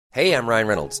Hey, I'm Ryan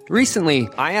Reynolds. Recently,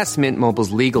 I asked Mint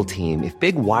Mobile's legal team if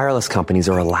big wireless companies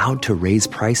are allowed to raise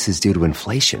prices due to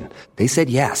inflation. They said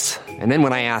yes. And then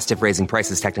when I asked if raising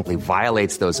prices technically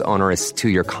violates those onerous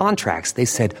two-year contracts, they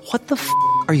said, "What the f***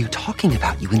 are you talking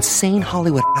about, you insane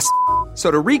Hollywood ass?" So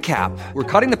to recap, we're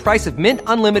cutting the price of Mint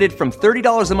Unlimited from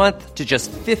 $30 a month to just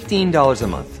 $15 a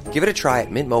month. Give it a try at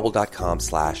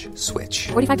mintmobile.com/switch.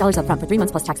 $45 up front for 3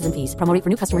 months plus taxes and fees. Promo rate for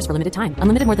new customers for limited time.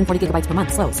 Unlimited more than 40 gigabytes per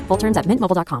month. Slows full terms at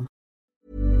mintmobile.com.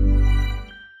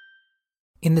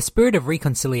 In the spirit of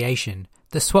reconciliation,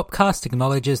 the Swapcast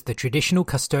acknowledges the traditional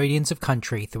custodians of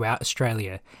country throughout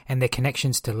Australia and their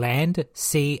connections to land,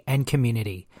 sea and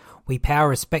community. We pay our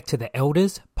respect to the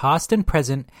elders, past and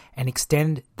present, and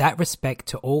extend that respect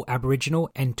to all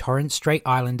Aboriginal and Torres Strait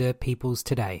Islander peoples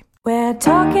today. We're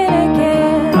talking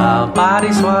again about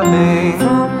body swapping.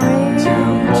 From rich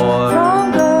to poor,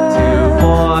 from good, to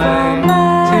boy, from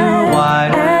black to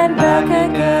white, and back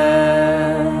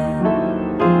again.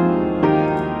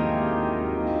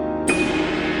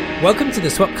 Welcome to the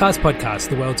Swapcast podcast,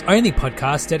 the world's only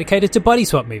podcast dedicated to body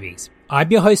swap movies.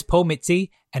 I'm your host, Paul Mitzi,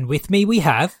 and with me we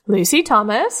have... Lucy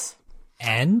Thomas.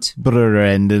 And...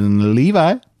 Brendan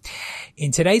Levi.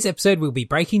 In today's episode, we'll be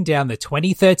breaking down the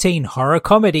 2013 horror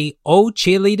comedy All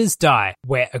Cheerleaders Die,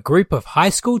 where a group of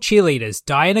high school cheerleaders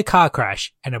die in a car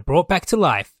crash and are brought back to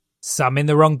life, some in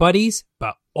the wrong bodies,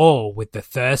 but all with the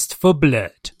thirst for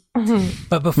blood.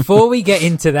 But before we get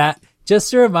into that,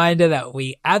 just a reminder that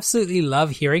we absolutely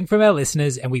love hearing from our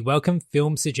listeners and we welcome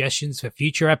film suggestions for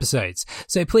future episodes.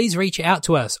 So please reach out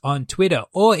to us on Twitter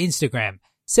or Instagram.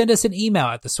 Send us an email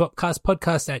at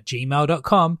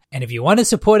theswapcastpodcast@gmail.com. And if you want to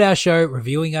support our show,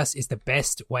 reviewing us is the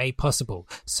best way possible.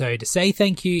 So to say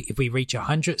thank you, if we reach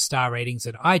 100 star ratings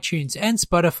on iTunes and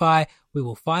Spotify, we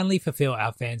will finally fulfill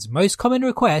our fans' most common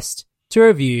request to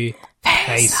review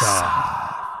Face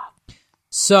Off.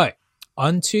 So,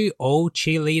 on to All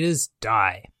Cheerleaders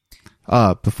Die.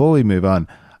 Before we move on,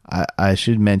 I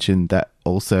should mention that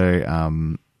also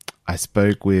I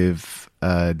spoke with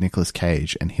Nicolas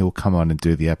Cage, and he'll come on and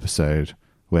do the episode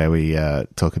where we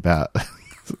talk about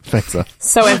Face Off.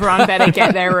 So everyone better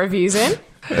get their reviews in.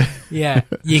 Yeah,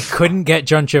 you couldn't get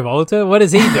John Travolta? What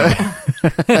is he doing?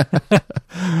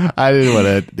 I didn't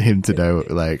want him to know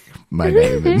like my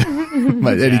name and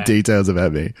any details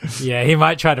about me. Yeah, he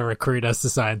might try to recruit us to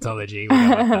Scientology.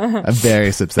 I'm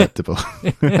very susceptible.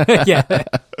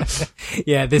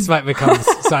 Yeah, this might become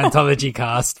Scientology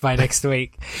cast by next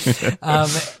week.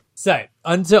 So,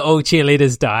 on to All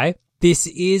Cheerleaders Die. This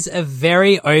is a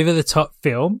very over-the-top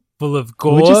film full of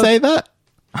gore. Would you say that?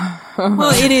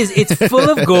 Well, it is. It's full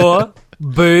of gore,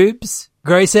 boobs,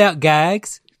 gross-out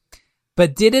gags.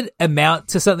 But did it amount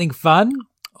to something fun,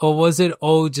 or was it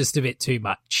all just a bit too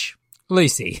much?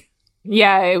 Lucy?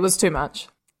 Yeah, it was too much.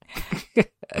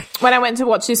 When I went to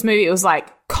watch this movie, it was like,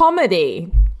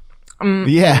 comedy.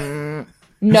 Yeah.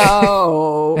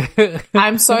 No.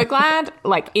 I'm so glad,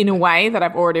 like, in a way that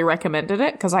I've already recommended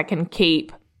it because I can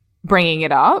keep bringing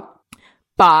it up.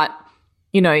 But,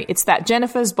 you know, it's that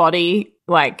Jennifer's body,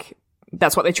 like,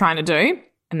 that's what they're trying to do.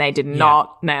 And they did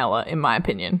not nail it, in my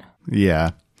opinion. Yeah.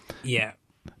 Yeah.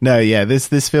 No, yeah,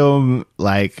 this film,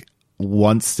 like,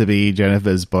 wants to be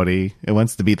Jennifer's body. It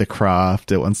wants to be The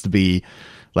Craft. It wants to be,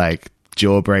 like,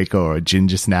 Jawbreaker or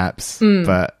Ginger Snaps.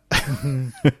 But,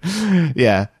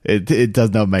 yeah, it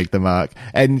does not make the mark.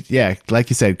 And, yeah,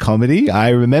 like you said, comedy. I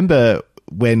remember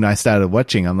when I started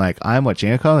watching, I'm like, I'm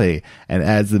watching a comedy. And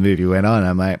as the movie went on,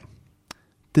 I'm like,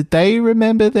 did they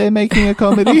remember they're making a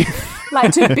comedy?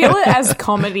 Like, to bill it as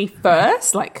comedy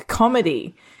first? Like,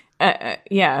 comedy.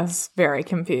 Yeah, I was very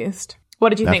confused. What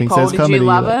did you think, Paul? Did you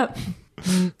love it?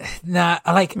 Nah,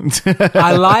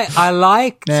 I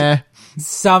liked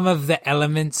some of the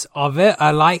elements of it. I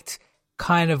liked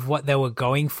kind of what they were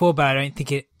going for, but I don't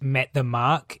think it met the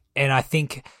mark. And I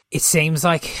think it seems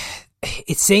like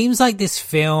this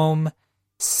film,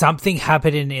 something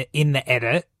happened in the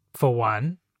edit, for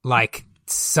one. Like,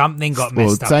 something got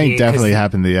messed up. Something definitely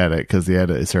happened in the edit because the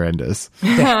edit is horrendous. The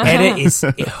edit is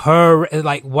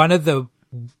like one of the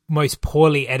most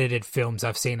poorly edited films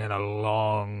I've seen in a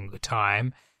long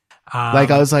time.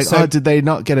 Like, I was like, did they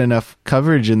not get enough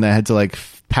coverage and they had to like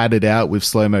pad it out with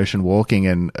slow motion walking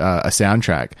and a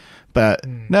soundtrack? But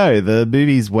no, the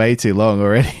movie's way too long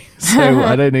already. So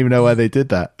I don't even know why they did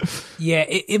that. Yeah,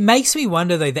 it makes me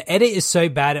wonder though. The edit is so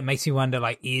bad, it makes me wonder,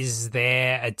 like, is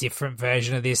there a different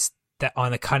version of this that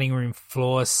on the cutting room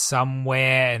floor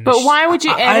somewhere? And but why would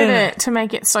you edit it to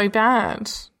make it so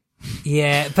bad?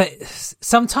 Yeah, but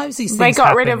sometimes these things they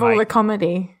got rid happen, of all the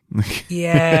comedy.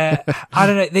 Yeah, I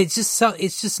don't know.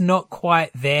 It's just not quite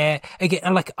there.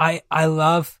 Again, like I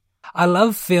love I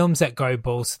love films that go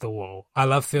balls to the wall. I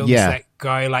love films that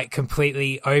go like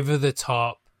completely over the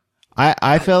top.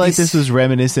 I feel like this was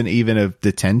reminiscent even of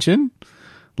Detention,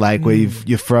 like where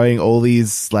you're throwing all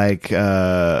these like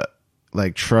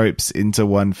tropes into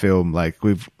one film. Like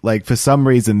for some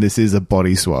reason this is a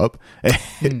body swap,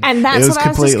 and that's what I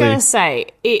was just going to say.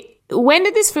 When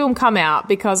did this film come out?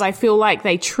 Because I feel like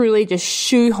they truly just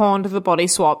shoehorned the body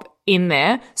swap in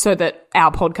there so that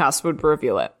our podcast would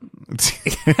review it.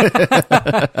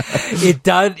 It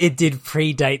did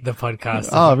predate the podcast.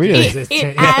 Oh, really?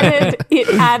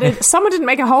 It added someone didn't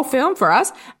make a whole film for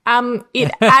us. It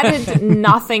added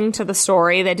nothing to the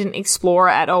story. They didn't explore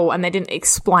it at all, and they didn't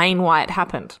explain why it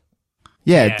happened.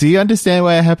 Yeah. Do you understand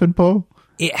why it happened, Paul?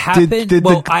 It happened.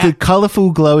 The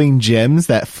colourful glowing gems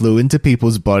that flew into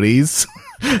people's bodies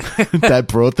that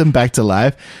brought them back to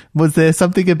life, was there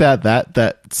something about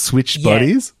that switched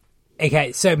bodies?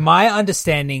 Okay, so my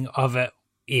understanding of it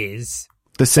is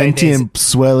the sentient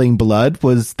swirling blood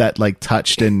was that like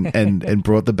touched and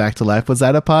brought them back to life. Was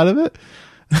that a part of it?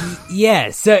 Yeah.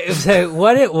 So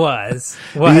what it was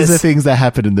these are things that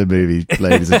happen in the movie,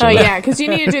 ladies and Oh gentlemen. yeah, because you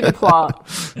need to do the plot.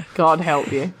 God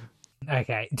help you.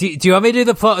 Okay. Do you want me to do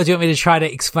the plot, or do you want me to try to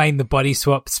explain the body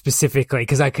swap specifically?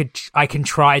 Because I can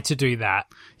try to do that.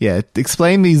 Yeah,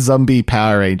 explain these zombie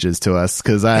Power Rangers to us,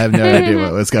 because I have no idea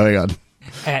what was going on.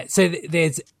 So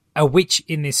there's a witch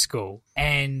in this school,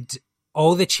 and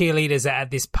all the cheerleaders are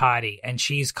at this party, and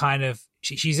she's kind of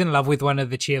she's in love with one of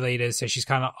the cheerleaders, so she's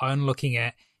kind of onlooking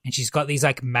it, and she's got these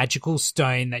like magical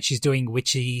stone that she's doing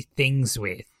witchy things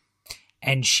with.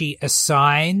 And she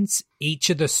assigns each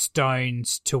of the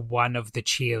stones to one of the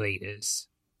cheerleaders.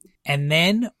 And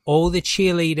then all the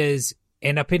cheerleaders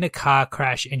end up in a car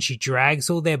crash, and she drags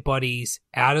all their bodies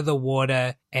out of the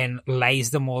water and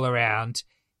lays them all around.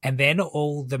 And then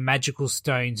all the magical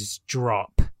stones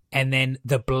drop. And then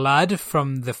the blood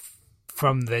from the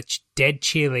dead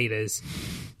cheerleaders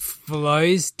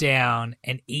flows down,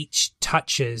 and each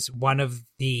touches one of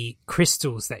the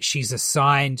crystals that she's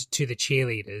assigned to the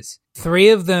cheerleaders. 3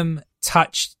 of them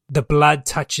the blood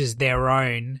touches their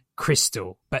own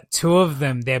crystal, but 2 of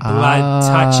them, their blood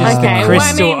touches the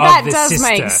crystal of the sister.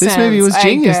 Make sense, this movie was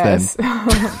genius then.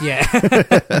 Yeah.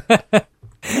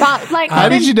 But like, how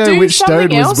did you know which stone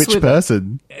was which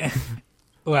person?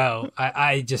 Well,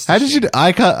 I just how did you?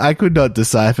 I could not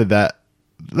decipher that.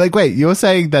 Like, wait, you're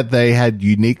saying that they had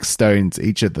unique stones,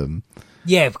 each of them?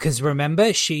 Yeah, because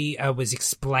remember, she was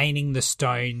explaining the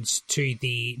stones to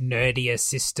the nerdier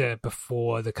sister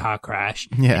before the car crash.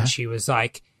 Yeah. And she was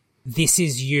like, this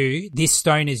is you, this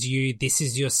stone is you, this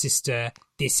is your sister,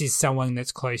 this is someone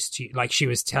that's close to you. Like, she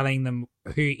was telling them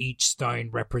who each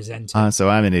stone represented. So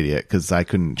I'm an idiot because I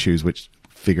couldn't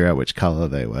figure out which color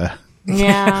they were.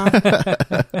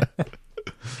 Yeah.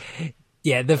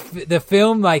 Yeah, the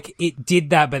film, like, it did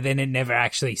that, but then it never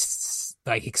actually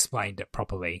like explained it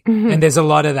properly. And there's a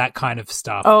lot of that kind of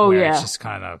stuff. It's just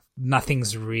kind of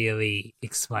nothing's really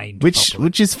explained properly.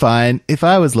 Which is fine. If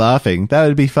I was laughing, that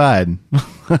would be fine.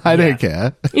 I don't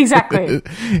care. Exactly.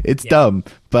 It's dumb,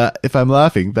 but if I'm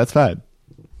laughing, that's fine.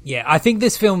 Yeah, I think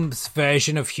this film's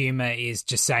version of humor is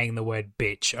just saying the word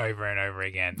bitch over and over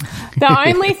again. The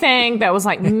only thing that was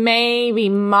like maybe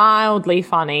mildly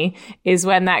funny is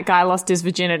when that guy lost his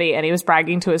virginity and he was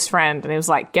bragging to his friend and he was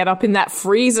like, get up in that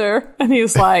freezer. And he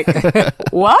was like,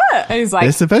 what? And he's like,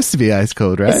 it's supposed to be ice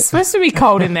cold, right? It's supposed to be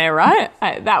cold in there, right?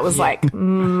 That was like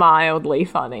mildly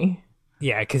funny.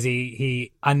 Yeah, because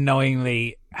he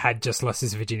unknowingly had just lost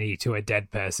his virginity to a dead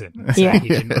person. So he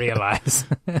didn't realize.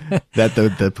 That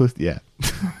the pussy, yeah.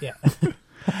 Yeah.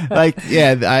 Like,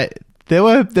 yeah, there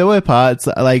were parts,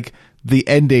 like, the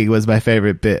ending was my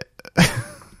favorite bit.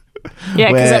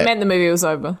 Yeah, because it meant the movie was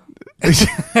over.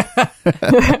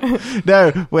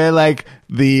 No, where like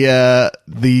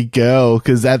the girl,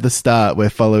 because at the start we're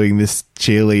following this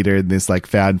cheerleader in this like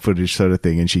found footage sort of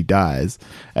thing, and she dies,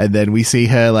 and then we see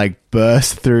her like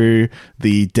burst through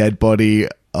the dead body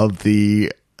of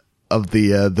the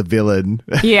villain,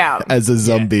 as a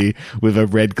zombie with a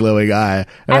red glowing eye,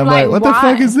 and I'm like, what the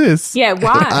fuck is this? Yeah,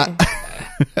 why?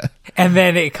 And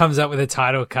then it comes up with a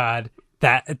title card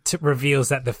that reveals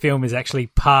that the film is actually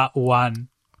part 1.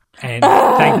 And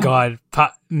thank God,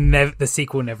 the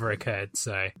sequel never occurred,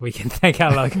 so we can thank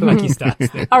our lucky stars.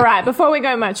 All right, before we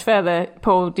go much further,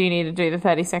 Paul, do you need to do the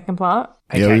 30-second part?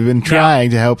 Okay. Yeah, we've been trying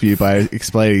to help you by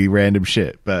explaining random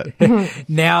shit, but...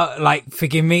 Now, like,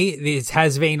 forgive me, this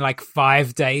has been like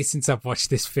 5 days since I've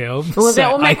watched this film. Well,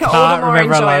 that will make it all the more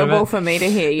enjoyable for me to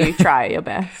hear you try your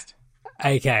best.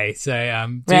 Okay, so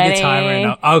do the timer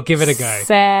and I'll give it a go.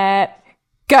 Set,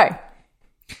 go.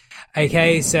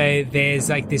 Okay, so there's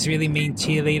like this really mean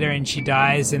cheerleader and she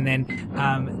dies, and then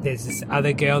there's this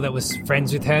other girl that was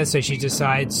friends with her, so she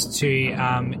decides to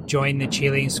join the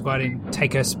cheerleading squad and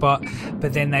take her spot,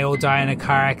 but then they all die in a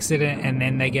car accident, and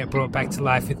then they get brought back to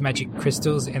life with magic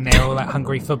crystals, and they're all like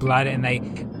hungry for blood, and they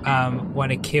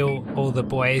want to kill all the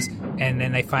boys, and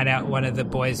then they find out one of the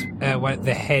boys,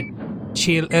 the head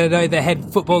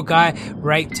football guy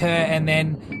raped her, and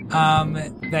then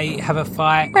they have a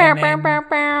fight. And then,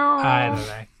 I don't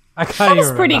know. I can't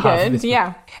even remember. That's pretty good.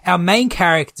 Yeah. Our main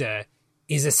character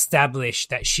is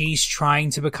established that she's trying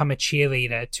to become a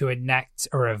cheerleader to enact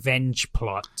a revenge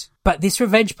plot. But this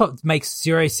revenge plot makes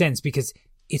zero sense because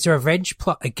it's a revenge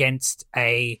plot against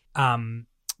a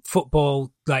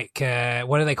football, like,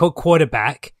 what are they called?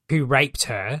 Quarterback who raped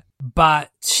her. But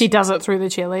she does it through the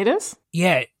cheerleaders?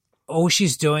 Yeah. All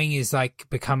she's doing is like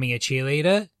becoming a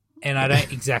cheerleader, and I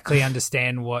don't exactly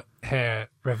understand what her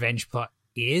revenge plot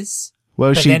is.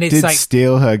 Well, but she did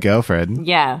steal her girlfriend.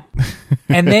 Yeah.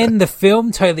 And then the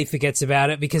film totally forgets about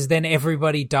it because then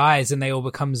everybody dies and they all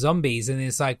become zombies, and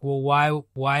it's like, well,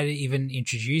 why even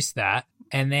introduce that?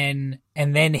 And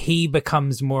then he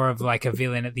becomes more of like a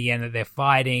villain at the end that they're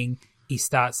fighting. He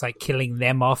starts like killing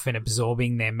them off and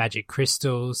absorbing their magic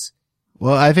crystals.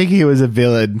 Well, I think he was a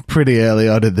villain pretty early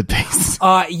on in the piece.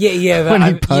 Yeah. When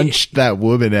he punched that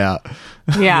woman out.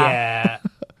 Yeah.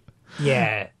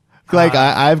 Yeah. Like,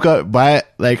 I've got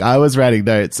I was writing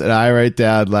notes and I wrote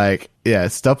down, like,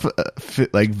 stop,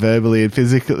 verbally and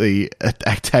physically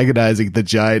antagonizing the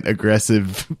giant,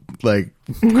 aggressive, like,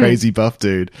 crazy buff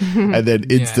dude. And then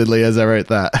instantly as I wrote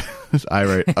that, I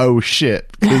wrote, oh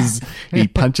shit, because he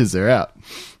punches her out.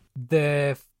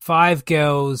 The 5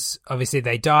 girls, obviously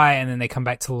they die and then they come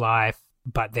back to life,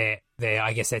 but they're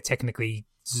I guess they're technically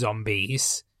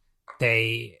zombies.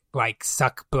 They like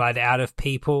suck blood out of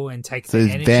people and take their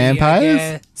energy.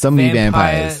 Vampires? Zombie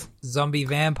vampires. Zombie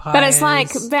vampires. But it's like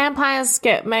vampires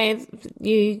get made,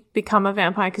 you become a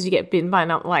vampire because you get bitten by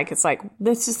another, like, it's like,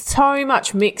 there's just so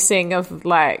much mixing of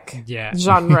like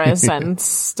genres and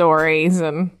stories.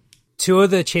 And 2 of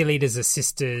the cheerleaders are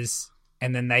sisters,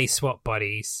 and then they swap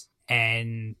bodies.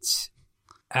 And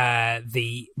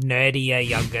the nerdier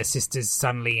younger sister's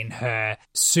suddenly in her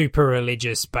super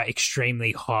religious but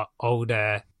extremely hot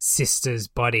older sister's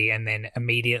body, and then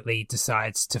immediately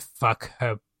decides to fuck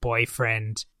her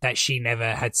boyfriend that she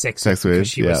never had sex with because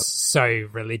she was so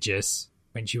religious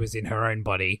when she was in her own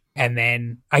body. And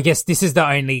then I guess this is the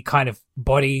only kind of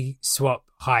body swap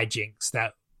hijinks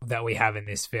that we have in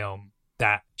this film,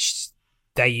 that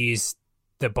they use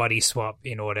the body swap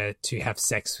in order to have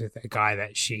sex with a guy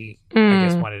that she, I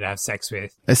guess, wanted to have sex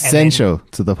with. Essential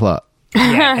to the plot.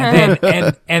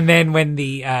 Yeah, and then when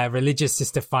the religious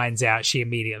sister finds out, she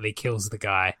immediately kills the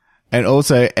guy. And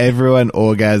also, everyone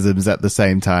orgasms at the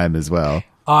same time as well.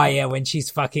 Oh, yeah, when she's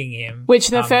fucking him. Which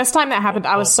the first time that happened,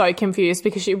 I was so confused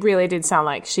because she really did sound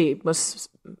like she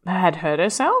had hurt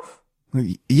herself.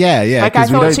 Yeah. Like, I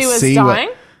thought she was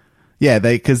dying. Yeah,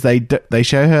 because they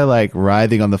show her like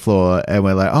writhing on the floor, and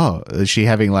we're like, oh, is she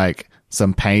having like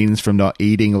some pains from not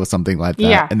eating or something like that?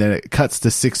 Yeah. And then it cuts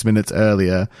to 6 minutes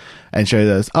earlier and shows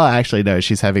us, oh, actually no,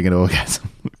 she's having an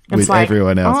orgasm with like,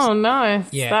 everyone else. Oh no,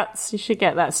 you should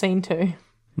get that scene too.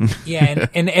 Yeah,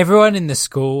 and everyone in the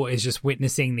school is just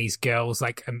witnessing these girls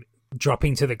like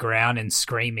dropping to the ground and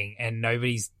screaming, and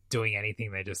nobody's doing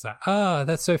anything. They're just like, oh,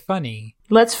 that's so funny.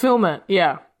 Let's film it.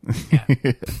 Yeah.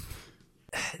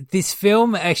 This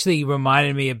film actually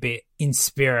reminded me a bit in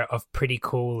spirit of Pretty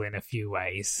Cool in a few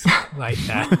ways, like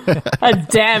that. A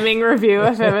damning review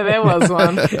if ever there was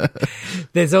one.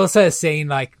 There's also a scene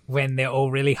like when they're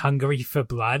all really hungry for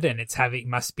blood, and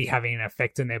must be having an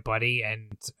effect on their body,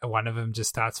 and one of them just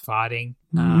starts farting.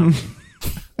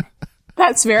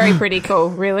 That's very Pretty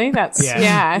Cool, really. That's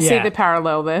I see the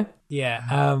parallel there.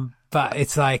 Yeah, but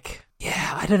it's like,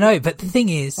 I don't know. But the thing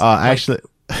is, actually.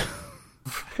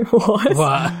 What?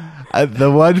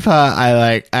 The one part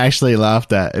I actually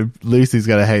laughed at, and Lucy's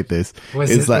gonna hate this.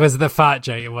 Was the fart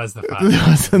joke? It was the fart. It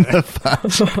wasn't the fart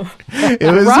joke.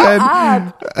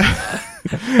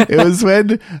 It was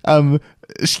when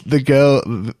the girl,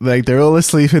 like, they're all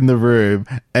asleep in the room,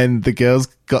 and the girl's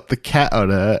got the cat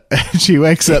on her, and she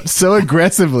wakes up so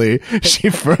aggressively, she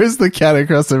throws the cat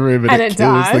across the room, and it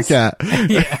kills dies. the cat.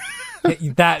 Yeah.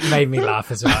 That made me laugh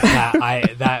as well.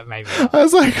 That made me laugh. I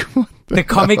was like, what the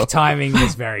comic timing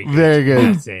was very good. Very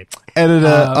good.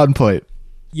 Editor on point.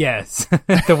 Yes.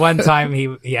 The one time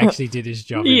he actually did his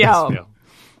job in this film.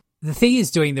 The thing is,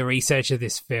 doing the research of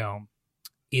this film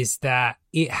is that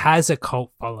it has a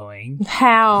cult following.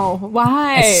 How?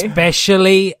 Why?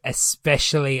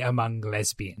 Especially among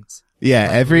lesbians. Yeah,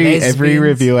 every lesbians.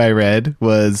 review I read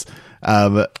was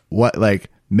what like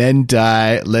men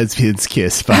die, lesbians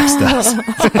kiss, 5 stars.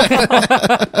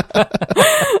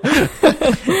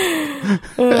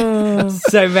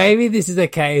 So maybe this is a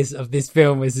case of this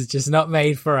film was just not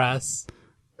made for us.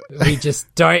 We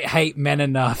just don't hate men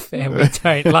enough, and we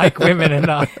don't like women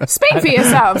enough. Speak for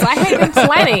yourselves. I hate them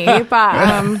plenty,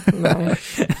 but no.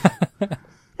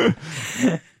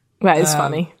 That is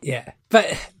funny. Yeah,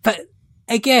 but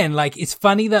again, like it's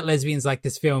funny that lesbians like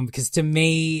this film because to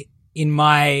me, in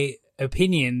my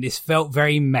opinion, this felt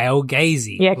very male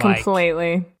gazy. Yeah,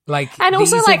 completely. And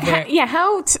also, like,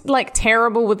 how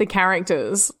terrible were the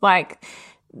characters? Like,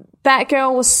 that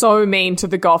girl was so mean to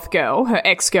the goth girl, her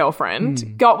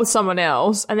ex-girlfriend, got with someone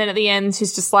else, and then at the end,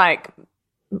 she's just like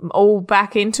all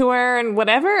back into her and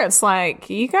whatever. It's like,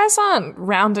 you guys aren't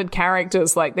rounded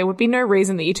characters. Like, there would be no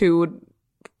reason that you two would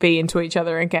be into each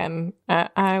other again.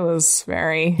 I was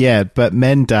very... Yeah, but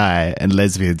men die and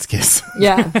lesbians kiss.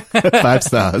 Yeah. 5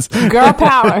 stars. Girl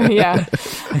power, yeah.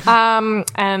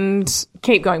 And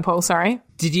keep going, Paul, sorry.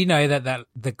 Did you know that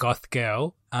the goth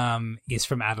girl is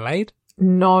from Adelaide?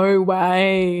 No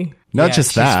way. Not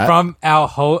just that. She's from our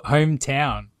whole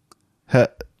hometown. Her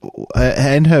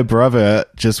brother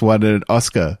just won an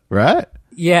Oscar, right?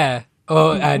 Yeah.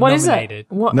 Or what is nominated.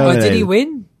 it? What? No, did he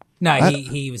win? No,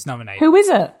 he was nominated. Who is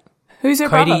it? Who's her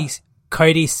brother?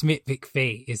 Cody Smith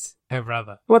McPhee is her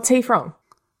brother. What's he from?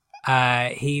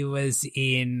 He was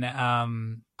in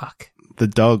The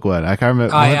dog one. I can't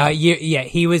remember.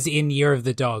 He was in Year of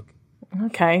the Dog.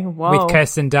 Okay, whoa. With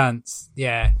Kirsten Dunst.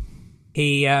 Yeah.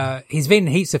 He's been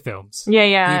in heaps of films.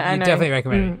 Yeah, I know. Definitely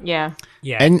recommend it. Yeah.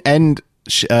 Yeah. And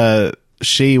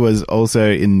she was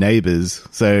also in Neighbours.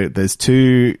 So there's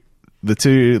the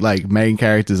two like main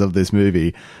characters of this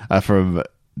movie are from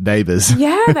Neighbours.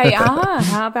 Yeah, they are.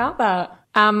 How about that?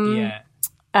 Yeah.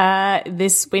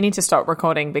 We need to stop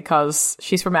recording because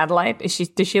she's from Adelaide.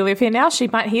 Does she live here now? She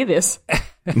might hear this.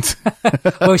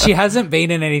 Well, she hasn't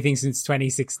been in anything since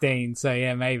 2016, so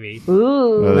yeah, maybe.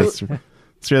 Ooh. Well, it's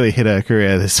really hit her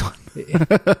career, this one.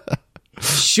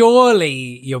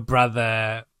 Surely your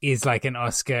brother is like an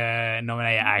Oscar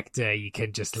nominated actor. You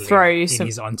can just live in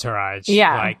his entourage.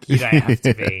 Yeah. Like you don't have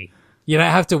to be. You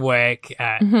don't have to work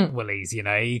at Woolies, you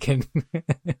know. You can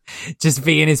just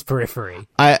be in his periphery.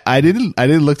 I didn't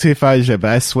look too far into it, but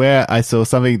I swear I saw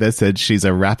something that said she's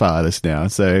a rap artist now,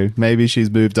 so maybe she's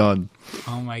moved on.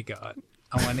 Oh my god.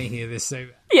 I want to hear this so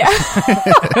bad. Yeah.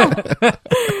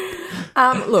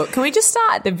 Look, can we just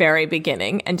start at the very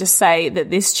beginning and just say that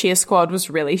this cheer squad was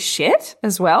really shit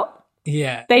as well?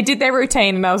 Yeah. They did their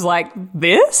routine and I was like,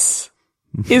 this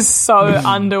is so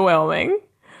underwhelming.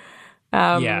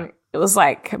 Yeah. It was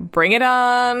like, bring it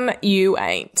on, you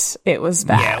ain't. It was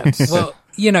bad. Yeah. Well,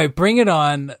 you know, Bring It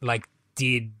On, like,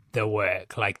 did the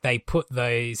work. Like, they put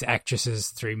those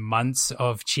actresses through months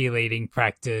of cheerleading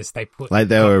practice. They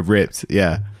were ripped.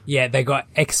 Yeah. Yeah, they got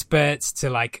experts to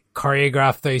like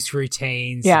choreograph those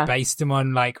routines, based them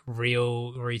on like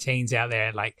real routines out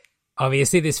there. Like,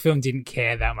 obviously, this film didn't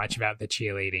care that much about the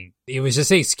cheerleading. It was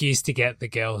just an excuse to get the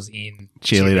girls in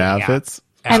cheerleader outfits.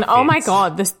 And oh my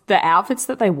god, the outfits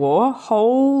that they wore,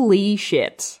 holy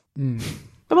shit.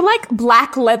 They were like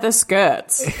black leather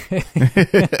skirts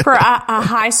for a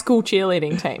high school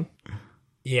cheerleading team.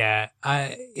 Yeah,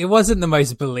 it wasn't the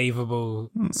most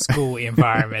believable school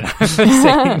environment I've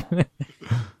ever seen.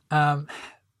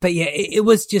 But yeah, it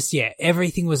was just,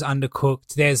 everything was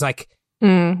undercooked. There's like...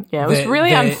 it was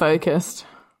really unfocused.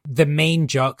 The mean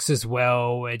jocks as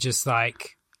well were just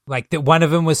like one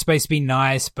of them was supposed to be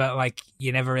nice, but like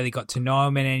you never really got to know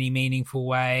him in any meaningful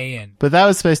way. But that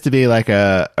was supposed to be like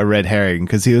a red herring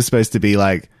because he was supposed to be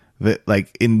like...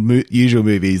 in usual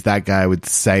movies, that guy would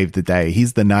save the day.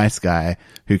 He's the nice guy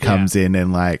who comes in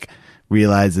and like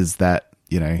realizes that,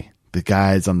 you know, the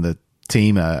guys on the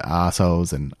team are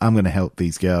assholes and I'm going to help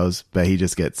these girls, but he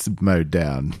just gets mowed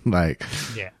down. Like,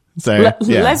 so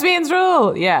lesbians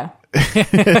rule. Yeah.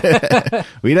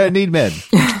 We don't need men.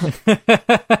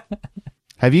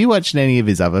 Have you watched any of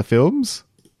his other films?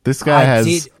 This guy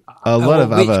has a lot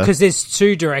of other... Because there's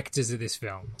two directors of this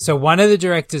film. So one of the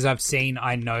directors I've seen,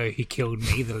 I Know Who Killed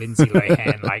Me, the Lindsay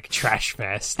Lohan, like, trash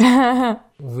fest,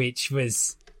 which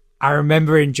was... I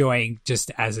remember enjoying just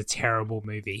as a terrible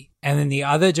movie. And then the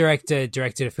other director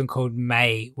directed a film called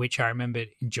May, which I remember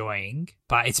enjoying.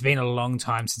 But it's been a long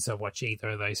time since I've watched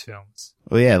either of those films.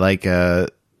 Well, yeah, like, a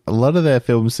lot of their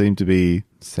films seem to be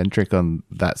centric on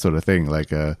that sort of thing. Like,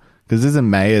 because isn't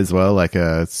May as well, like,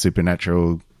 a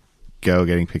supernatural... girl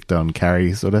getting picked on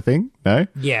Carrie sort of thing, no?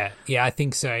 Yeah, I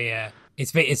think so, yeah.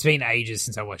 It's been ages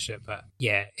since I watched it, but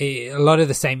yeah, a lot of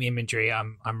the same imagery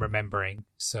I'm remembering.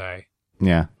 So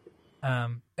Yeah.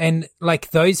 and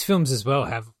like those films as well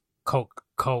have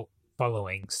cult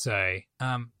following. So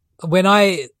when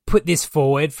I put this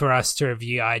forward for us to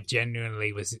review, I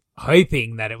genuinely was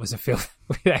hoping that it was a film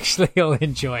we'd actually all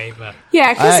enjoy. But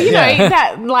yeah, because you know yeah.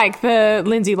 that like the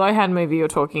Lindsay Lohan movie you're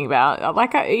talking about.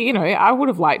 Like I would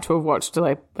have liked to have watched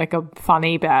like a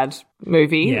funny bad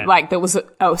movie like that was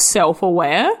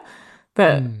self-aware.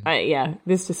 But yeah,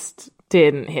 this just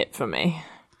didn't hit for me.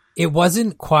 it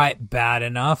wasn't quite bad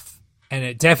enough. And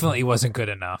it definitely wasn't good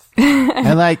enough.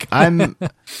 And like I'm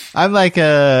like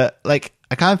I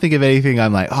can't think of anything.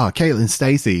 I'm like, oh, Caitlin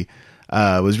Stacey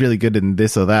was really good in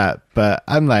this or that, but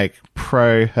I'm like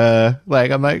pro her.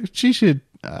 Like I'm like she should.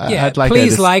 I'd like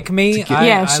Please her to, Like Me.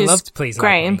 I she's loved Please Like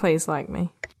great Me. and Please Like Me.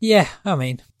 Yeah, I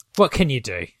mean, what can you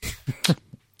do?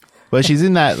 Well, she's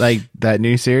in that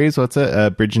new series. What's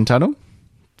it? Bridge and Tunnel.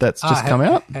 That's just come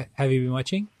out. Have you been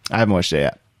watching? I haven't watched it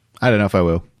yet. I don't know if I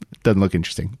will. It doesn't look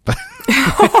interesting. But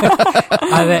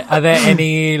Are there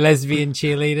any lesbian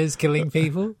cheerleaders killing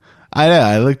people? I know.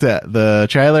 I looked at the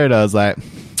trailer and I was like,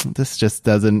 this just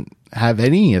doesn't have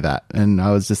any of that. And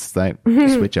I was just like,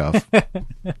 switch off.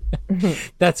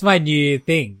 That's my new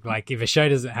thing. Like, if a show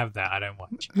doesn't have that, I don't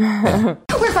watch.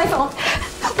 Where's my phone?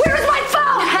 Where's my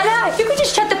phone? Hannah, if you could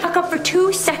just shut the fuck up for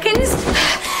 2 seconds.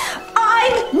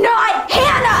 I'm not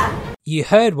Hannah! You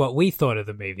heard what we thought of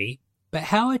the movie, but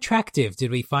how attractive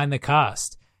did we find the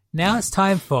cast? Now it's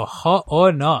time for Hot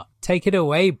or Not. Take it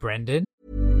away, Brendan.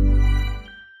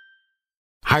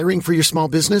 Hiring for your small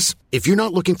business? If you're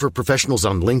not looking for professionals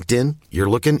on LinkedIn, you're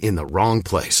looking in the wrong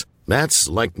place. That's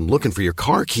like looking for your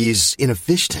car keys in a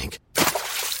fish tank.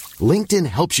 LinkedIn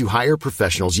helps you hire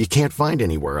professionals you can't find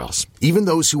anywhere else, even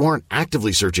those who aren't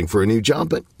actively searching for a new job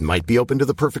but might be open to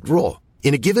the perfect role.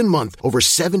 In a given month, over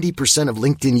 70% of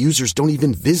LinkedIn users don't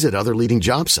even visit other leading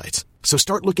job sites. So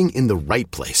start looking in the right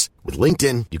place. With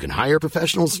LinkedIn, you can hire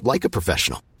professionals like a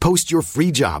professional. Post your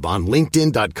free job on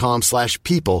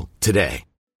linkedin.com/people today.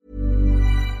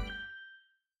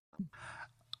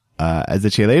 As a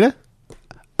cheerleader?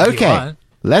 Okay,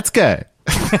 let's go.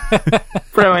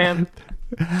 Brilliant.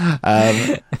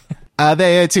 Are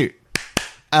they a toot?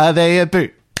 Are they a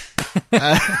boot?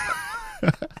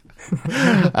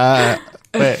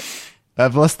 Wait,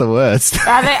 I've lost the words.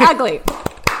 Are they ugly?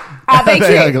 Are they Are cute?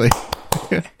 they ugly?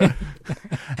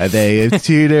 Are they a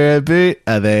toot or a boot?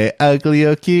 Are they ugly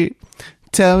or cute?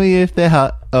 Tell me if they're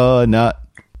hot or not.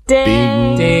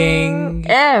 Ding. Ding.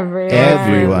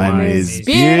 Everyone is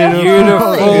beautiful.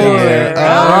 beautiful in their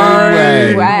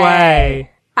own way.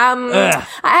 I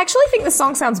actually think the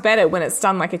song sounds better when it's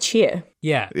done like a cheer.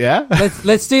 Yeah. Yeah?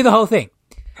 Let's do the whole thing.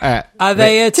 All right. Are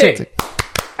they a toot?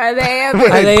 Are they a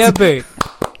Are they a boot?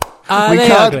 Are We they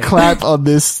can't ugly? clap on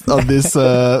this three-way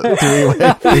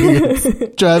thing.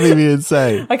 It's driving me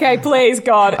insane. Okay, please,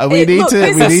 God. We need to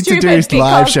this is do live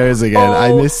stupid shows again.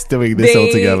 I miss doing this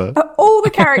altogether. All the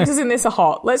characters in this are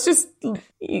hot. Let's just...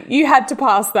 You had to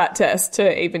pass that test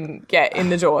to even get in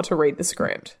the door to read the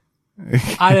script.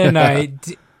 I don't know.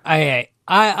 I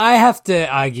have to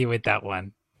argue with that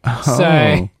one.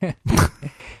 So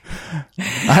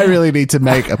I really need to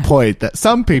make a point that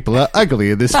some people are ugly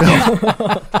in this film.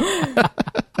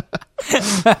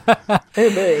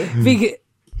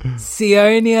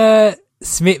 Sionia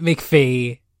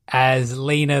Smith-McPhee as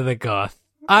Lena the Goth.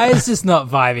 I was just not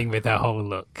vibing with her whole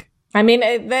look. I mean,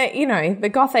 the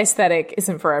goth aesthetic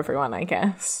isn't for everyone, I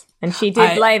guess. And she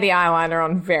did lay the eyeliner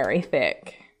on very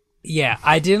thick. Yeah,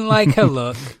 I didn't like her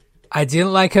look. I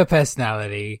didn't like her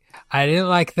personality. I didn't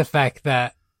like the fact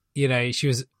that, she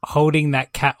was holding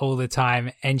that cat all the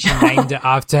time and she named it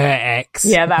after her ex.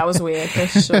 Yeah, that was weird for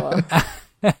sure.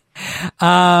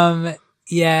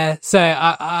 Yeah, so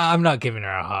I'm not giving her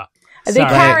a heart.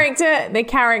 The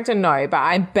character, no, but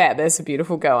I bet there's a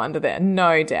beautiful girl under there,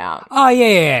 no doubt. Oh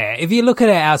yeah. If you look at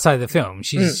her outside the film,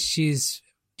 she's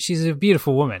a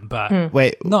beautiful woman, but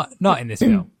Wait, not in this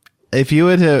film. if you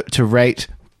were to rate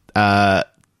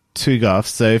two goths,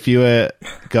 so if you were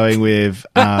going with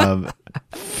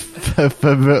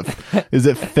is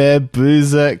it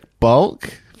Fairbuzek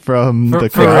Bulk from The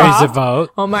Craft Feruza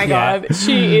Balk. Oh my God,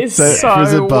 she is So, so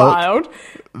Feruza Balk wild.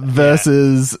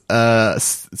 versus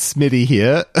Smitty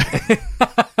here?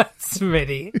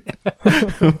 Smitty.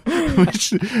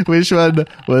 which one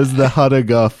was the hotter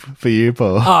goth for you,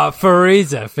 Paul? Oh,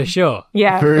 Feruza, for sure.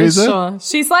 Yeah, for Feruza? sure.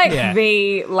 She's like Yeah.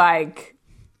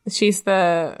 she's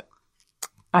the...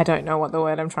 I don't know what the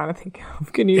word I'm trying to think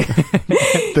of. Can you?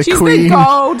 The She's queen. the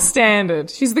gold standard.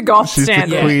 She's the goth She's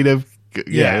standard. the queen of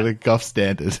Yeah. the goth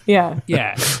standard. Yeah.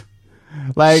 Yeah.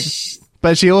 Like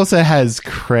But she also has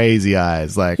crazy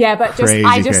eyes, like yeah, but crazy,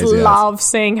 I just crazy love eyes.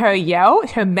 seeing her yell.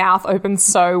 Her mouth opens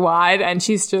so wide, and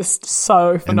she's just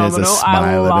so And phenomenal. there's a smile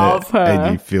I in love it, her.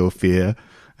 and you feel fear.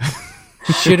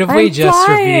 Should have we I'm just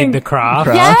dying. reviewed The Craft?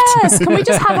 Yes, can we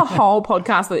just have a whole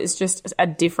podcast that is just a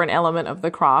different element of The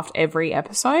Craft every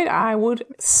episode? I would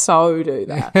so do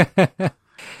that.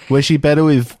 Was she better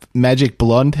with magic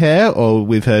blonde hair or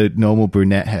with her normal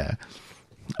brunette hair?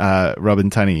 Robin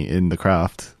Tunney in The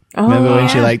Craft. Remember when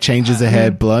she like changes her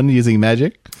hair blonde using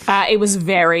magic? It was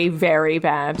very, very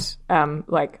bad,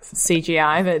 like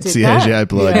CGI that did CGI that.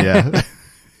 blonde,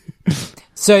 yeah.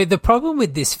 So the problem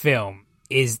with this film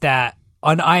is that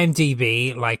on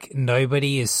IMDb, like,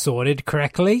 nobody is sorted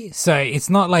correctly. So it's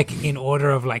not like in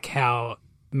order of like how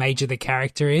major the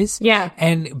character is. Yeah.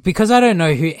 And because I don't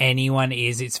know who anyone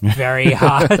is, it's very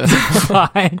hard to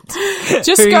find.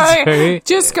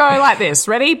 Just go like this.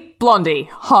 Ready? Blondie,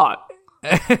 hot.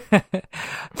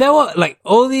 They were like,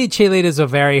 all the cheerleaders were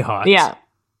very hot. Yeah.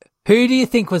 Who do you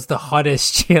think was the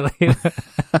hottest cheerleader?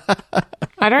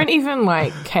 I don't even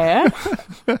like care.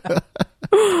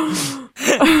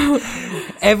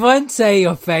 Everyone say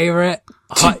your favorite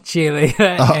hot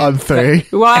cheerleader. I'm three.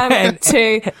 1,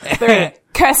 2, 3.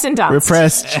 Kirsten Dunst.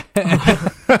 Repressed.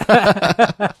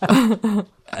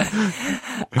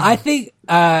 I think,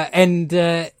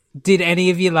 did any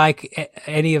of you like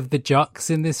any of the jocks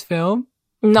in this film?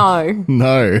 No.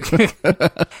 No.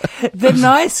 The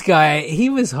nice guy, he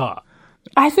was hot.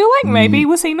 I feel like maybe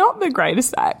was he not the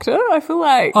greatest actor? I feel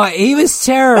like Oh, he was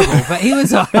terrible, but he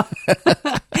was hot.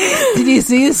 Did you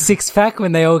see his six pack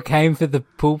when they all came for the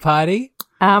pool party?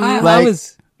 I Like,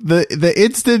 was. the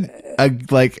instant a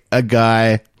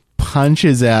guy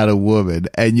punches out a woman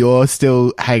and you're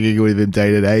still hanging with him day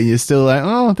to day, you're still like,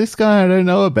 oh, this guy, I don't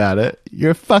know about it.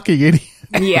 You're a fucking idiot.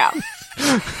 yeah.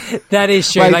 That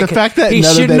is true. Like, the fact that he none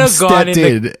of shouldn't them have gone stepped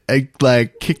in and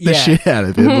like kicked the Yeah. shit out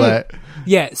of him. Like,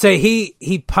 Yeah, so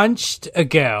he punched a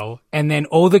girl, and then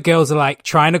all the girls are like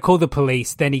trying to call the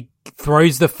police. Then he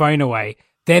throws the phone away.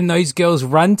 Then those girls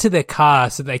run to their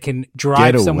car so they can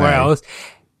drive Get somewhere away. else.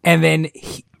 And then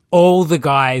all the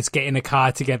guys get in a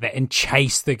car together and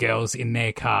chase the girls in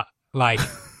their car. Like,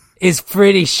 it's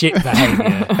pretty shit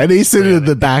behavior. and he's sitting in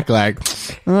the back like,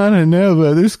 I don't know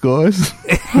about this, guys.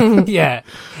 Yeah.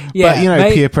 Yeah. But, you know,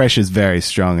 mate- peer pressure is very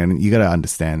strong, and you got to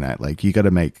understand that. Like, you got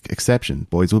to make exceptions.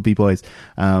 Boys will be boys.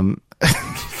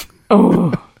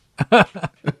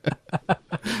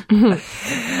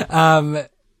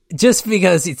 Just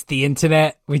because it's the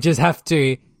internet, we just have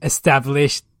to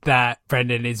establish that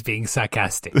Brendan is being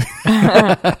sarcastic.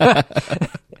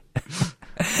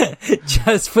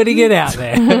 Just putting it out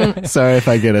there. Sorry if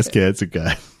I get us cancelled,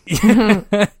 guys.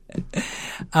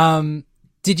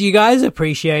 Did you guys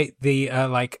appreciate the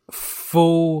like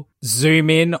full zoom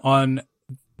in on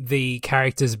the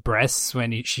character's breasts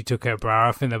when she took her bra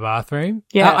off in the bathroom?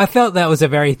 Yeah. I felt that was a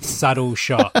very subtle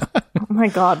shot. Oh my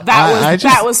god, that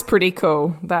I was pretty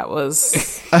cool. That was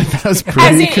That was as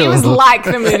pretty in, cool. it was like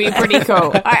the movie Pretty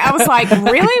Cool. I was like,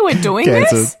 really, we're doing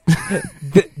this?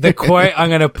 The quote I'm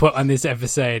going to put on this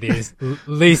episode is,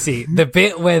 Lucy, the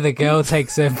bit where the girl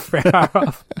takes her bra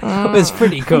off was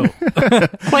pretty cool.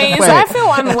 Please, Wait. I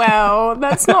feel unwell.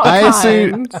 That's not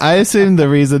kind. I assume the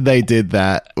reason they did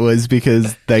that was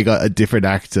because they got a different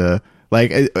actor.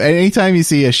 Like, anytime you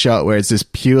see a shot where it's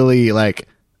just purely like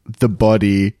the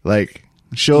body, like,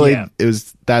 surely Yeah.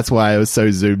 that's why it was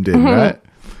so zoomed in, right?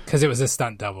 Because it was a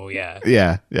stunt double, yeah.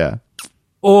 Yeah, yeah.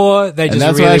 Or they And just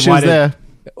that's why really she was wanted, there.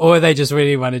 or they just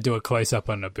really want to do a close up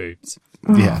on her boobs.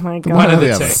 Yeah. Oh my god, One of the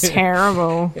that's two.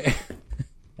 terrible.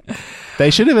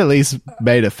 They should have at least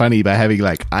made it funny by having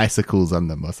like icicles on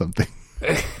them or something.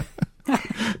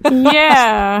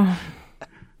 Yeah.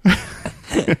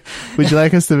 Would you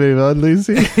like us to move on,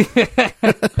 Lucy?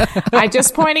 I'm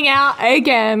just pointing out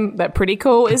again that Pretty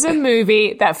Cool is a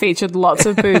movie that featured lots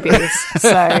of boobies. So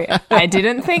I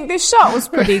didn't think this shot was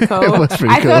pretty cool. It was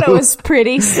pretty I thought it cool. was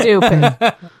pretty stupid.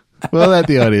 We'll let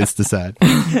the audience decide.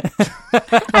 And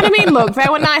I mean, look, they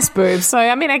were nice boobs. So,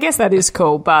 I mean, I guess that is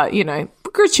cool, but, you know,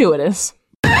 gratuitous.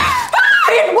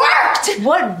 It worked!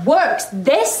 What works?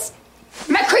 This?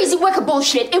 My crazy Wicca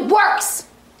bullshit. It works!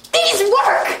 These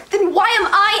work! Then why am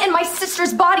I in my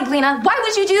sister's body, Lena? Why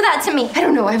would you do that to me? I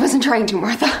don't know. I wasn't trying to,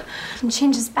 Martha. And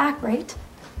change his back, right?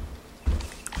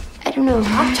 I don't know.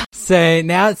 So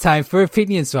now it's time for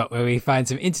Opinion Swap, where we find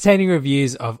some entertaining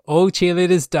reviews of All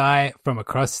Cheerleaders Die from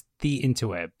across the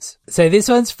interwebs. So this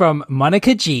one's from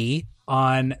Monica G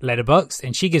on Letterboxd,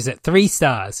 and she gives it 3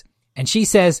 stars. And she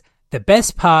says, the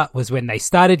best part was when they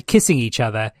started kissing each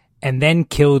other and then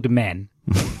killed men.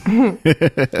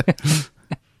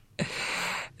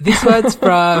 This one's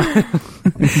from...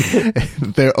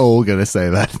 They're all going to say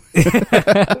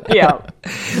that. Yeah.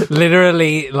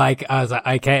 Literally, like, I was like,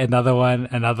 okay, another one.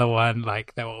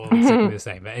 Like, they were all exactly the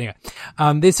same. But anyway,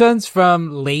 this one's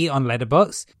from Lee on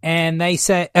Letterboxd, and they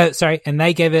say, and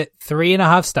they gave it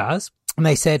 3.5 stars. And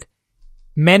they said,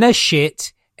 men are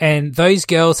shit, and those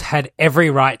girls had every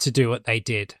right to do what they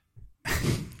did.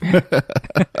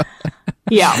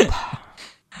 Yeah.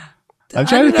 I'm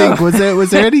trying to think,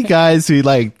 was there any guys who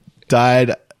like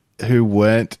died who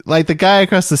weren't like the guy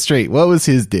across the street? What was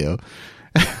his deal?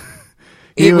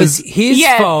 It was his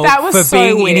fault that was for so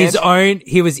being in weird. his own.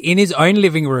 He was in his own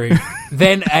living room.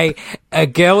 Then a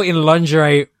girl in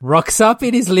lingerie rocks up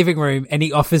in his living room, and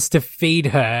he offers to feed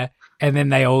her, and then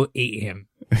they all eat him.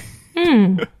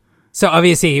 So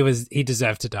obviously he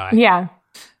deserved to die. Yeah.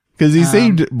 Because he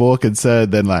seemed more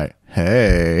concerned than like,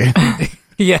 hey.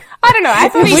 Yeah. I don't know. I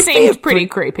thought he would be seemed pretty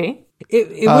creepy.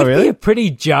 It Oh, would really? be a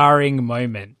pretty jarring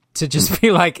moment to just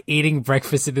be like eating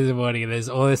breakfast in the morning, and there's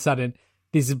all of a sudden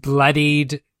this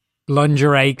bloodied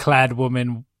lingerie-clad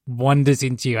woman wanders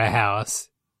into your house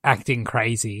acting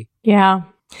crazy. Yeah.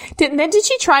 Did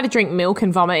she try to drink milk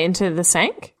and vomit into the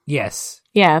sink? Yes.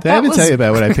 Yeah. Did I ever tell you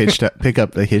about when I pick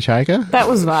up the hitchhiker? That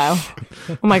was vile.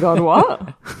 Oh my God,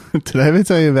 what? Did I ever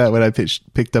tell you about when I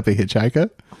picked up a hitchhiker?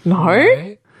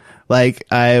 No? Like,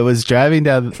 I was driving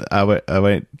down, I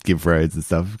won't give roads and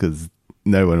stuff because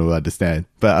no one will understand,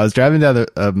 but I was driving down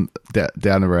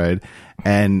the road,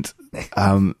 and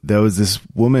there was this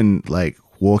woman like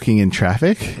walking in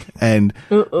traffic, and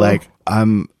like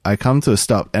I come to a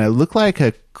stop, and it looked like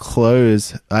her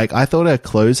clothes, like I thought her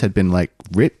clothes had been like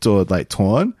ripped or like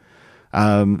torn.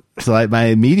 So like my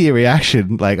immediate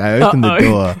reaction, like I opened the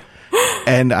door,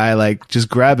 and I like just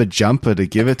grab a jumper to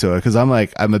give it to her because I'm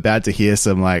about to hear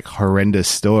some like horrendous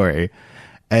story.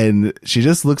 And she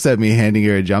just looks at me handing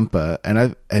her a jumper,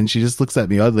 and she just looks at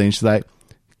me oddly, and she's like,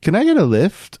 "Can I get a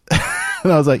lift?"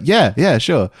 And I was like, yeah,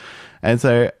 sure. And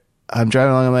so I'm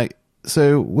driving along, I'm like,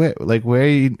 "So where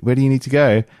do you need to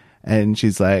go?" And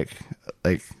she's like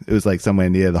it was like somewhere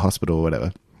near the hospital or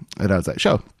whatever. And I was like,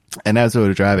 "Sure." And as we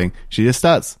were driving, she just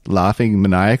starts laughing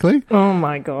maniacally. Oh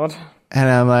my God. And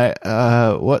I'm like,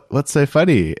 what's so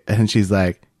funny? And she's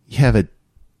like, "You have a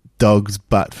dog's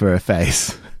butt for a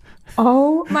face."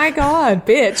 Oh my God,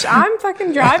 bitch. I'm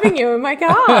fucking driving you in my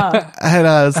car. And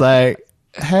I was like,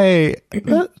 "Hey,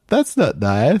 that's not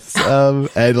nice."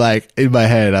 And like in my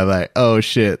head, I'm like, "Oh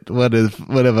shit, what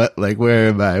am I, like, where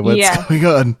am I? What's going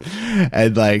on?"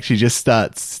 And like, she just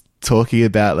starts talking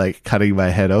about like cutting my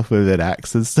head off with an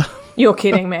axe and stuff. You're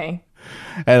kidding me.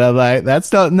 And I'm like,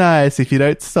 "That's not nice. If you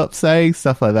don't stop saying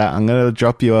stuff like that, I'm going to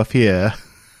drop you off here."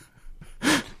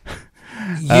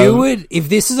 You would, if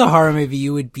this is a horror movie,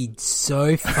 you would be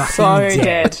so fucking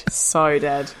So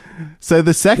dead. So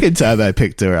the second time I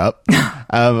picked her up,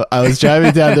 I was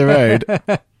driving down the road,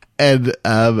 and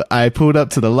I pulled up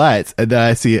to the lights, and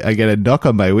then I get a knock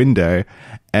on my window,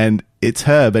 and it's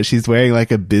her, but she's wearing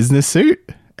like a business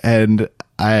suit, and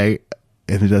I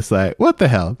am just like, "What the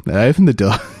hell?" And I open the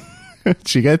door.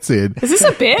 She gets in. Is this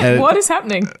a bit? What is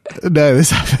happening? No, this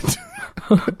happened.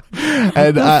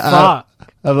 And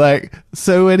I'm like,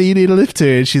 "So where do you need a lift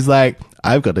to?" And she's like,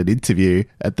 "I've got an interview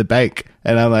at the bank."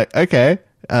 And I'm like, "Okay."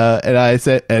 And I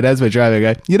said, and as we're driving,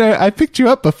 I go, "I picked you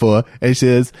up before." And she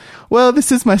says, "Well,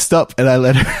 this is my stop." And I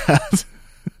let her out.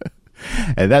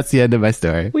 And that's the end of my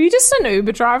story. Were you just an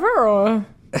Uber driver or?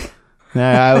 No,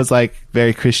 I was like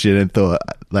very Christian and thought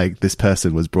like this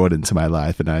person was brought into my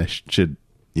life and I should,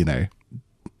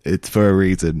 it's for a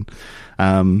reason.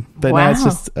 But now it's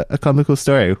just a comical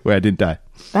story where I didn't die.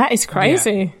 That is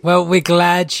crazy. Yeah. Well, we're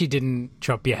glad she didn't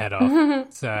chop your head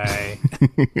off. So,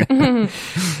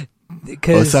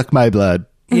 or suck my blood.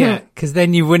 Yeah, because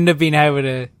then you wouldn't have been able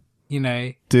to,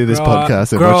 do this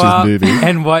podcast and watch this movie.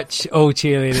 And watch All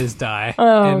Cheerleaders Die.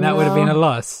 And that would have been a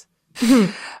loss.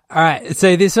 All right,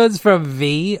 so this one's from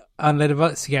V on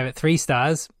Letterboxd. Who gave it 3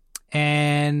 stars.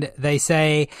 And they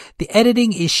say, "The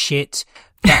editing is shit.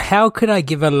 But how could I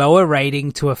give a lower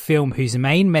rating to a film whose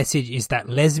main message is that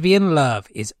lesbian love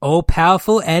is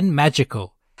all-powerful and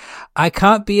magical? I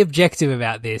can't be objective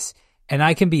about this, and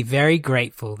I can be very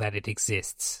grateful that it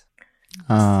exists."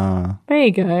 There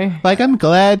you go. Like, I'm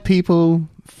glad people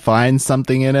find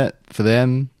something in it for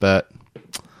them, but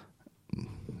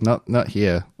not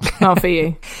here. Not for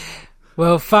you.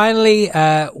 Well, finally,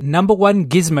 number 1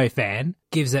 Gizmo fan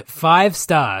gives it 5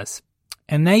 stars.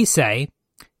 And they say,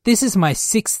 "This is my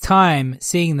 6th time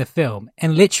seeing the film,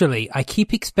 and literally I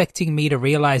keep expecting me to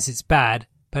realize it's bad,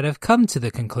 but I've come to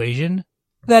the conclusion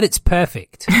that it's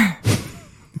perfect."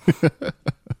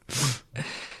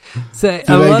 So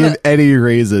Do they give any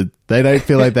reason? They don't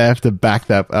feel like they have to back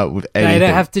that up with anything. They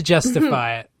don't have to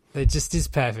justify it. It just is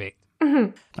perfect.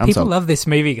 People love this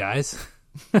movie, guys.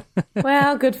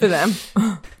 Well, good for them.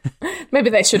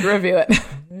 Maybe they should review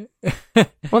it.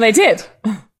 Well, they did.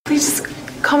 Please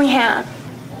just call me Hannah.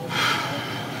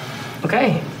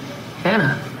 Okay,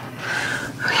 Hannah.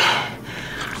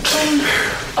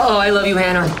 Oh, I love you,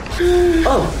 Hannah.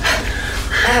 Oh.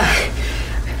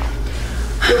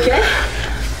 You okay?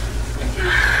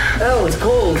 Oh, it's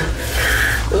cold.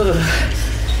 Ugh.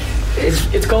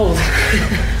 It's cold.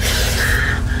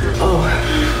 Oh.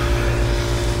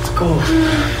 It's cold.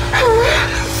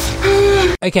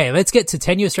 Okay, let's get to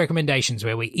tenuous recommendations,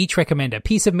 where we each recommend a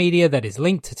piece of media that is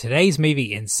linked to today's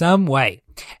movie in some way.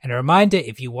 And a reminder,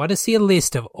 if you want to see a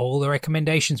list of all the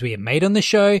recommendations we have made on the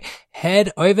show,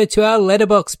 head over to our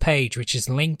Letterboxd page, which is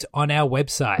linked on our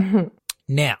website.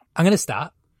 Now, I'm going to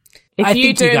start. If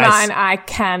you do mine, I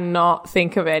cannot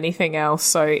think of anything else,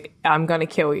 so I'm going to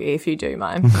kill you if you do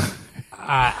mine.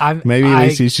 Maybe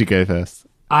Lucy should go first.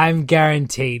 I'm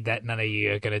guaranteed that none of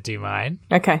you are going to do mine.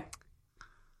 Okay.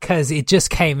 Because it just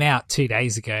came out 2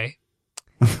 days ago.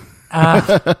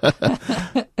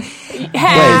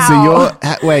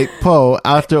 Wait, Paul,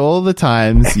 after all the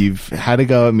times you've had to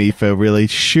go at me for really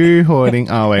shoehorning...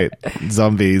 Oh, wait,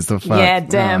 zombies, the fuck. Yeah,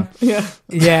 damn.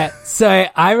 Yeah, so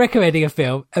I'm recommending a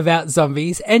film about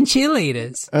zombies and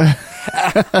cheerleaders,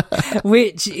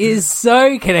 which is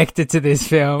so connected to this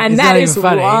film. And that is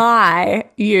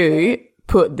why you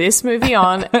put this movie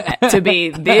on to be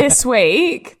this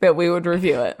week that we would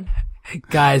review it.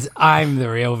 Guys, I'm the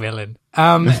real villain.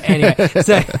 Anyway,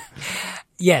 so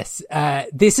yes,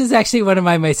 this is actually one of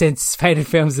my most anticipated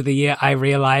films of the year. I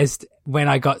realized when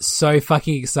I got so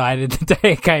fucking excited the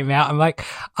day it came out. I'm like,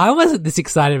 I wasn't this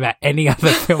excited about any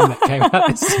other film that came out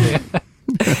this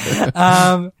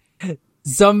year.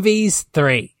 Zombies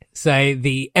 3. So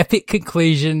the epic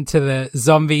conclusion to the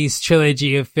Zombies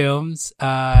trilogy of films,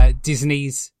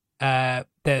 Disney's, the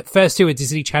first two are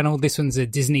Disney Channel. This one's a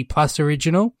Disney Plus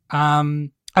original.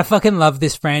 I fucking love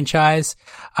this franchise.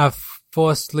 I've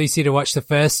forced Lucy to watch the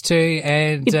first two,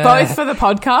 and both for the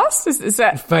podcast. Is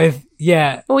that both?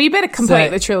 Yeah. Well, you better complete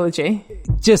the trilogy.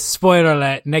 Just spoiler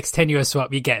alert: next tenuous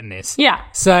swap, you're getting this. Yeah.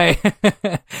 So,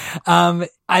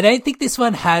 I don't think this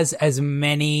one has as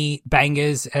many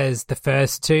bangers as the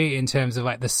first two in terms of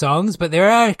like the songs, but there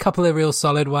are a couple of real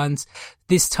solid ones.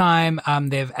 This time,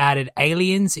 they've added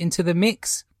aliens into the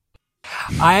mix.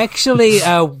 I actually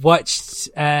watched.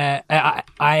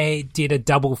 I did a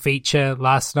double feature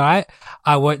last night.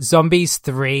 I watched Zombies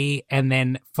 3 and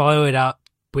then followed up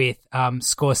with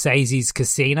Scorsese's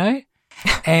Casino,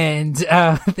 and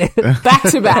back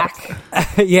to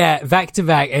back. Yeah, back to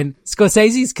back. And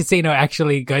Scorsese's Casino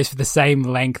actually goes for the same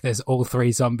length as all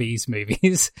three Zombies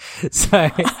movies, so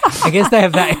I guess they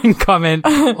have that in common.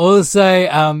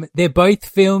 Also, they're both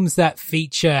films that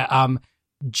feature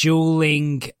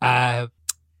dueling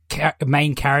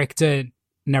main character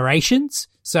narrations,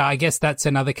 so I guess that's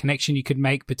another connection you could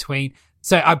make between.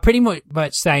 So I'm pretty much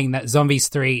saying that Zombies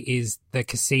 3 is the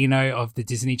Casino of the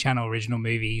Disney Channel original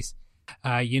movies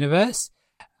universe.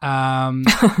 One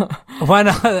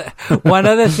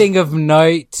other thing of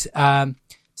note,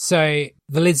 so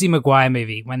the Lizzie McGuire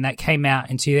movie, when that came out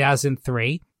in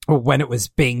 2003, or when it was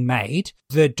being made,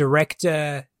 the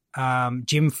director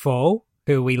Jim Fall,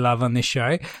 who we love on this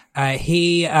show,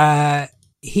 he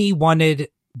wanted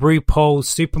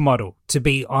RuPaul's Supermodel to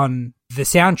be on the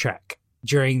soundtrack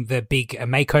during the big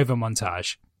makeover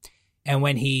montage. And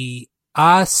when he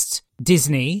asked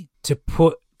Disney to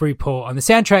put RuPaul on the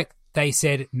soundtrack, they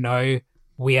said, no,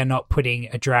 we are not putting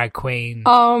a drag queen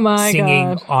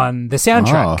singing on the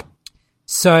soundtrack. Oh.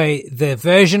 So the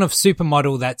version of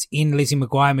Supermodel that's in Lizzie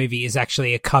McGuire movie is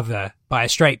actually a cover by a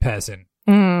straight person.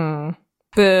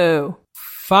 Boo.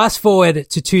 Fast forward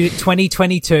to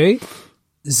 2022,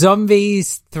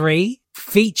 Zombies 3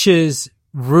 features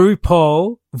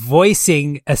RuPaul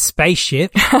voicing a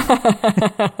spaceship.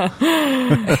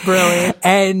 Brilliant.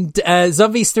 And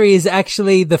Zombies 3 is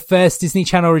actually the first Disney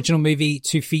Channel original movie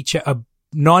to feature a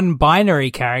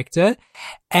non-binary character,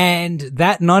 and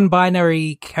that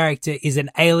non-binary character is an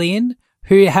alien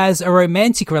who has a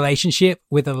romantic relationship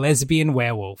with a lesbian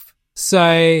werewolf.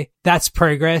 So that's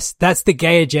progress. That's the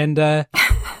gay agenda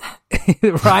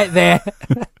right there.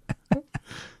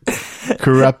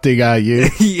 Corrupting our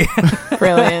youth. Yeah.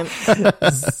 Brilliant.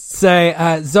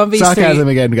 So, Zombies Sarcasm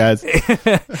 3, again, guys.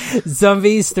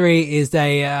 Zombies 3 is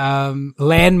a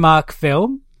landmark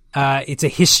film. It's a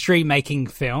history-making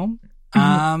film.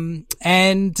 And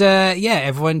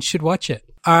everyone should watch it.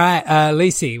 All right,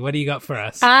 Lucy, what do you got for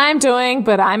us? I'm doing,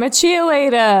 but I'm a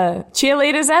cheerleader.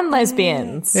 Cheerleaders and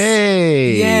lesbians.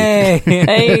 Hey. Yay.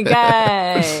 There you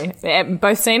go.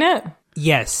 Both seen it?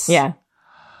 Yes. Yeah.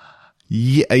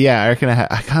 Yeah, I reckon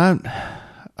I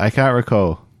can't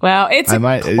recall. Well, it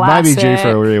might be due for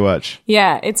a rewatch.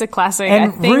 Yeah, it's a classic.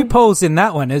 And I think, RuPaul's in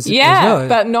that one as well.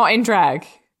 but not in drag,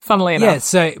 funnily enough. Yeah,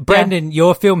 so Brandon,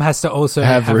 your film has to also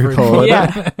have RuPaul.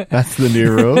 Yeah. That's the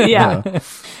new rule. Yeah.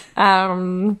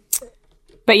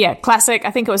 But yeah, classic.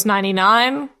 I think it was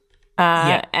 99.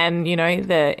 And, you know,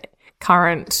 the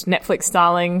current Netflix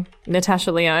darling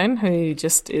Natasha Lyonne, who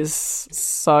just is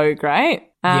so great.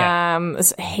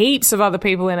 There's heaps of other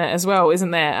people in it as well, isn't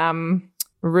there?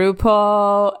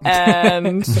 RuPaul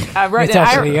and I wrote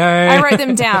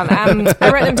them down.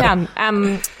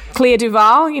 Clea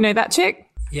Duvall, you know that chick?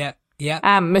 Yeah.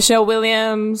 Michelle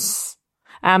Williams.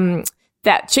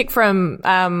 That chick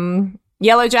from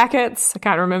Yellow Jackets. I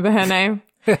can't remember her name.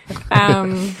 But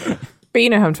you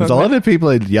know who I'm talking about. There's a lot of people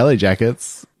in Yellow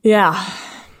Jackets. Yeah.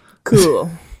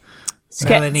 Cool.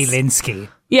 Melanie Linsky.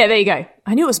 Yeah, there you go.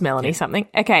 I knew it was Melanie something.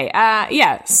 Okay.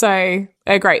 So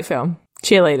a great film.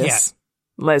 Cheerleaders.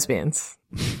 Lesbians.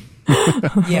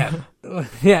 Yeah,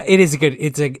 it is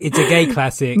it's a gay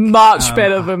classic. Much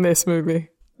better than this movie.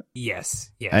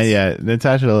 Yes. And yeah,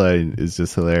 Natasha Lyonne is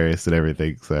just hilarious and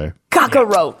everything. So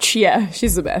cockroach, yeah,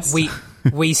 she's the best.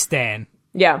 We stan.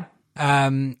 Yeah.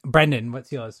 Brendan,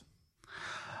 what's yours?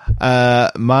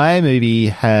 My movie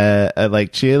had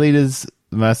like Cheerleaders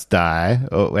Must Die.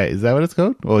 Oh wait, is that what it's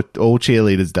called? Or All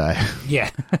Cheerleaders Die? Yeah.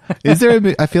 Is there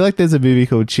I feel like there's a movie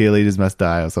called Cheerleaders Must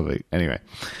Die or something. Anyway.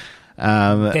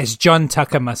 There's John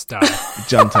Tucker Must Die.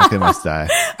 John Tucker Must Die.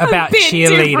 About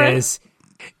cheerleaders.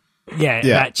 Yeah,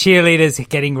 about cheerleaders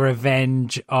getting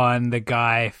revenge on the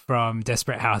guy from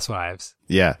Desperate Housewives.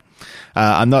 Yeah.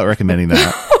 I'm not recommending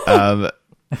that.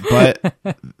 But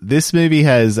this movie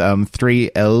has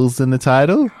 3 L's in the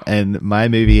title, and my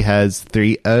movie has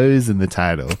 3 O's in the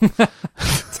title.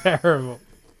 Terrible.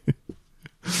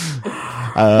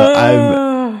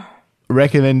 I'm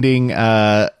recommending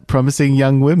Promising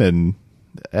Young Women.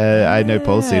 I know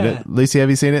Paul's seen it. Lucy, have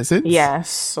you seen it since? Yes,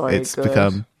 so it's good.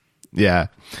 become,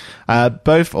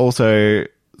 both also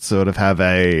sort of have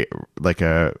a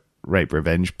rape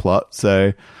revenge plot,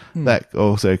 so that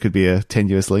also could be a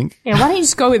tenuous link. Yeah, why don't you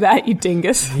just go with that, you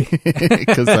dingus?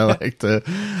 Because I like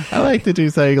to do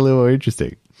something a little more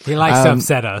interesting. He likes to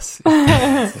upset us.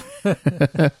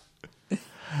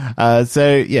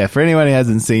 So yeah, for anyone who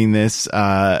hasn't seen this,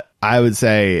 I would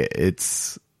say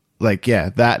it's like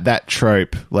that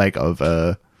trope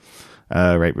of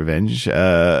rape revenge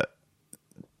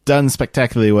done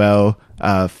spectacularly well,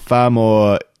 far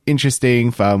more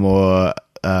interesting, far more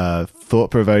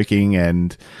thought-provoking,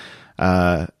 and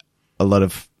a lot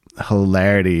of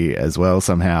hilarity as well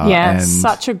somehow. Yeah, and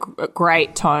such a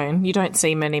great tone. You don't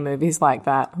see many movies like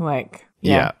that.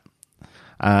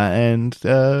 And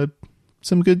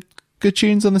some good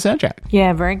tunes on the soundtrack.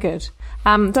 Yeah, very good.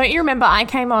 Don't you remember I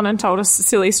came on and told a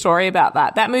silly story about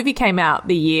that? That movie came out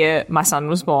the year my son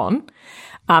was born.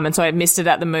 And so I missed it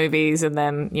at the movies, and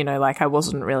then, I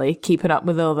wasn't really keeping up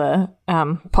with all the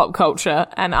pop culture,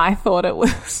 and I thought it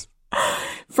was,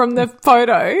 from the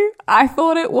photo, I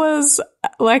thought it was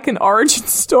like an origin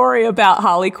story about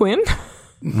Harley Quinn.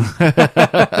 And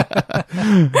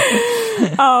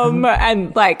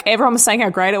everyone was saying how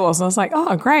great it was, and I was like,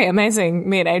 oh, great, amazing.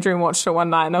 Me and Adrian watched it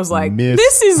one night, and I was like,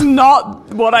 this is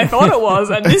not what I thought it was,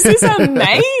 and this is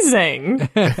amazing.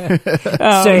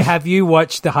 So have you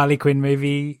watched the Harley Quinn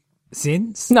movie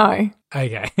since? No.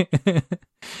 Okay.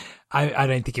 I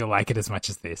don't think you'll like it as much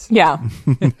as this. Yeah.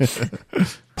 2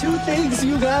 things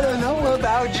you gotta know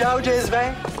about JoJo's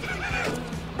Bank.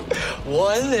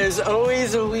 1, there's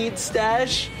always a weed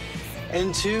stash.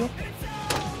 And 2,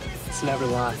 it's never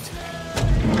locked.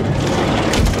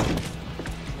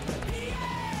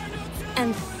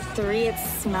 And 3, it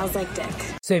smells like dick.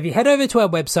 So if you head over to our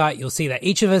website, you'll see that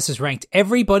each of us has ranked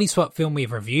every body swap film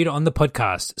we've reviewed on the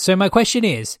podcast. So my question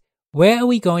is, where are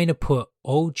we going to put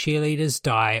All Cheerleaders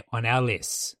Die on our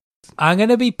lists? I'm going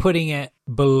to be putting it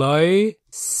below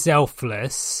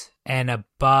Selfless and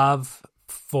above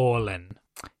Fallen,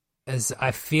 as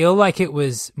I feel like it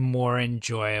was more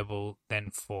enjoyable than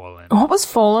Fallen. What was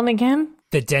Fallen again?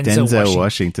 The Denzel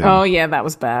Washington. Oh, yeah, that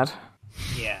was bad.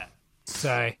 Yeah.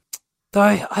 So,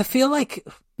 though, I feel like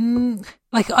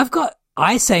I've got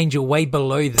Ice Angel way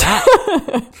below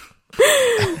that.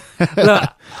 Look,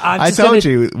 I told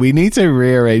you, we need to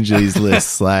rearrange these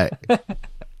lists.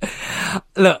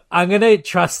 Look, I'm gonna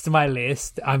trust my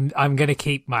list. I'm gonna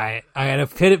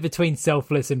put it between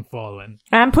Selfless and Fallen.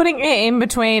 I'm putting it in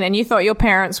between, and you thought your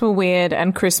parents were weird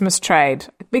and Christmas Trade.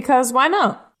 Because why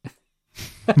not?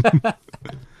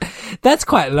 That's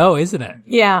quite low, isn't it?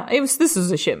 Yeah, this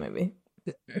was a shit movie.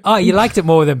 Oh, you liked it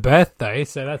more than Birth, though,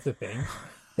 so that's the thing.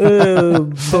 Oh,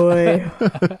 boy.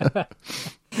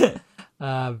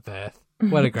 Birth.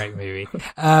 What a great movie.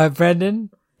 Brendan?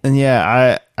 And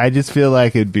yeah, I just feel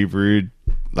like it'd be rude,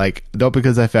 like, not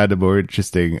because I found it more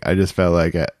interesting, I just felt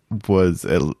like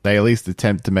they at least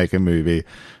attempt to make a movie.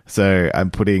 So I'm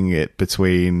putting it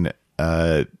between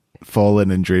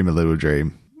Fallen and Dream a Little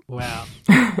Dream. Wow.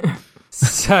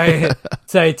 So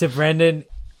to Brendan,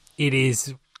 it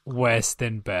is worse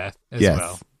than Birth as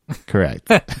well.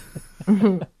 Correct.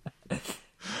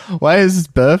 Why is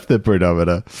Birth the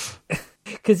predominant?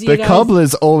 The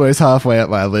Cobbler's almost halfway up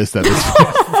my list at this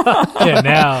point. Yeah,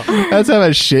 now. That's how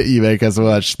much shit you make us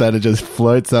watch, that it just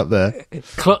floats up there.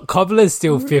 Cobbler's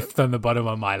still 5th on the bottom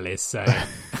of my list, so.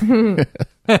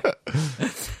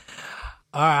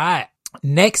 All right.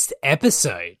 Next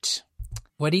episode.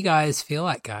 What do you guys feel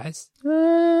like, guys?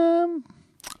 I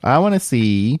want to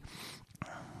see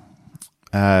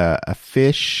a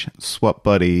fish swap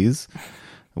bodies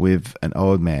with an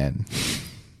old man.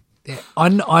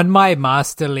 On my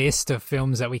master list of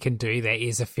films that we can do, there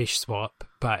is a fish swap,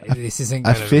 but this isn't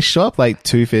a fish swap, like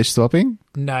 2 fish swapping.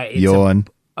 No, it's Yawn.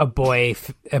 A boy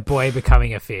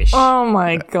becoming a fish. Oh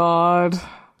my god!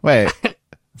 Wait,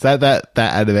 is that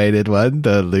animated one,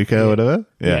 the Luca or whatever?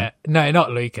 Yeah. No,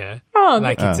 not Luca. Oh,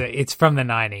 like it's from the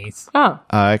 90s. Oh,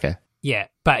 okay. Yeah,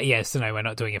 but so no, we're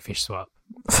not doing a fish swap.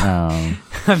 Oh.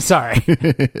 I'm sorry.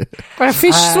 A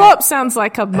fish swap sounds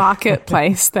like a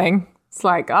marketplace thing. It's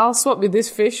like, I'll swap you this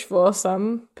fish for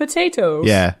some potatoes.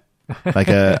 Yeah. Like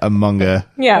a monger.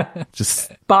 Yeah.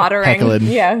 Just bartering. Heckling.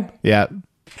 Yeah. Yeah.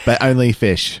 But only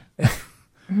fish.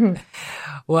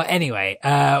 Well, anyway, we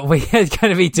are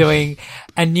going to be doing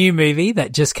a new movie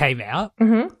that just came out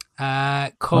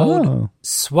called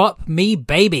Swap Me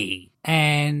Baby.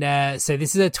 And so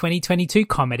this is a 2022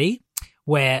 comedy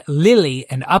where Lily,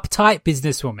 an uptight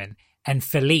businesswoman, and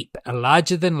Philippe, a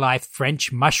larger-than-life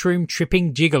French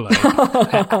mushroom-tripping gigolo,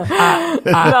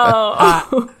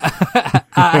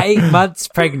 are 8 months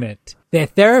pregnant. Their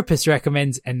therapist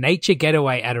recommends a nature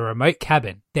getaway at a remote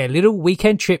cabin. Their little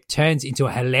weekend trip turns into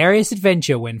a hilarious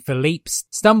adventure when Philippe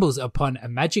stumbles upon a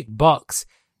magic box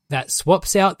that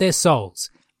swaps out their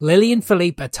souls. Lily and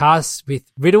Philippe are tasked with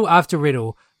riddle after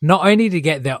riddle, not only to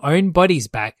get their own bodies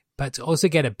back, but to also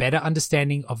get a better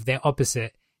understanding of their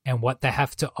opposite and what they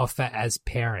have to offer as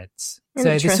parents.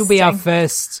 So this will be our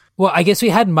first... Well, I guess we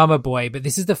had Mama Boy, but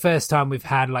this is the first time we've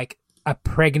had, like, a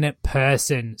pregnant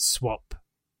person swap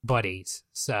bodies.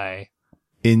 So...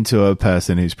 Into a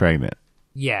person who's pregnant.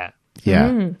 Yeah.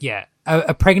 Yeah. Yeah.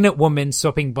 A pregnant woman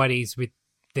swapping bodies with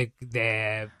the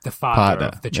father Partner.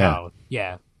 of the child.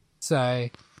 Yeah. So,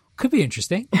 could be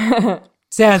interesting.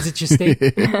 Sounds interesting.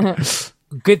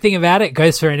 Good thing about it,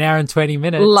 goes for an hour and 20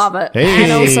 minutes. Love it. Hey.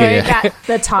 And also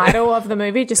the title of the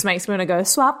movie just makes me want to go,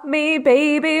 swap me,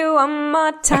 baby, one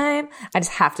more time. I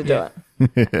just have to do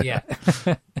it. Yeah.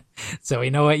 So we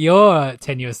know what your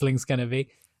tenuous link's going to be.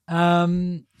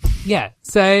 Yeah.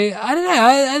 So I don't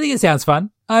know. I think it sounds fun.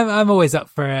 I'm always up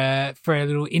for a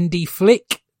little indie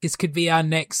flick. This could be our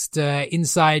next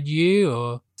Inside You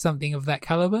or something of that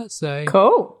caliber. So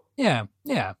cool. Yeah.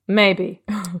 Maybe.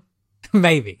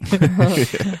 Maybe.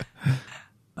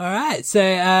 All right.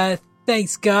 So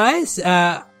thanks, guys.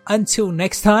 Until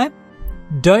next time,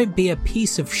 don't be a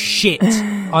piece of shit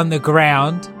on the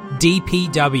ground,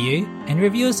 DPW, and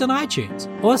review us on iTunes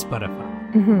or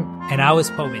Spotify. And I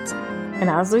was Paul Mitzi. And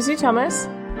I was Lucy Thomas.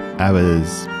 I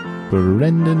was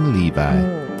Brendan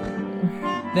Levi.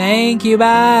 Thank you.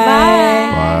 Bye.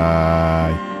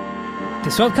 Bye. The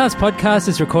Swapcast podcast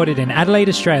is recorded in Adelaide,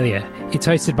 Australia. It's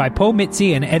hosted by Paul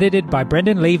Mitzi and edited by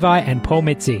Brendan Levi and Paul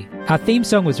Mitzi. Our theme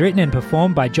song was written and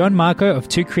performed by John Marco of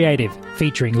Too Creative,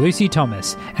 featuring Lucy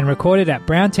Thomas, and recorded at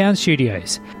Browntown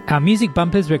Studios. Our music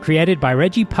bumpers were created by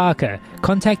Reggie Parker.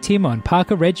 Contact him on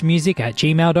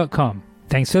parkerregmusic@gmail.com.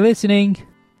 Thanks for listening.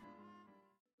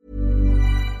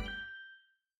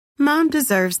 Mom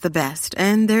deserves the best,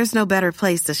 and there's no better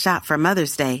place to shop for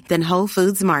Mother's Day than Whole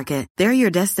Foods Market. They're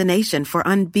your destination for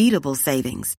unbeatable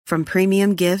savings, from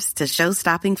premium gifts to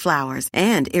show-stopping flowers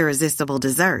and irresistible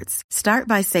desserts. Start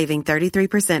by saving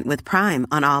 33% with Prime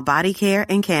on all body care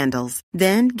and candles.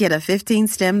 Then get a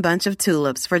 15-stem bunch of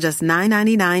tulips for just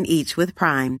 $9.99 each with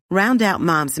Prime. Round out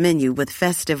Mom's menu with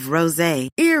festive rosé,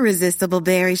 irresistible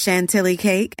berry chantilly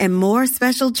cake, and more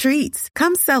special treats.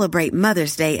 Come celebrate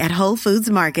Mother's Day at Whole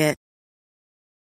Foods Market.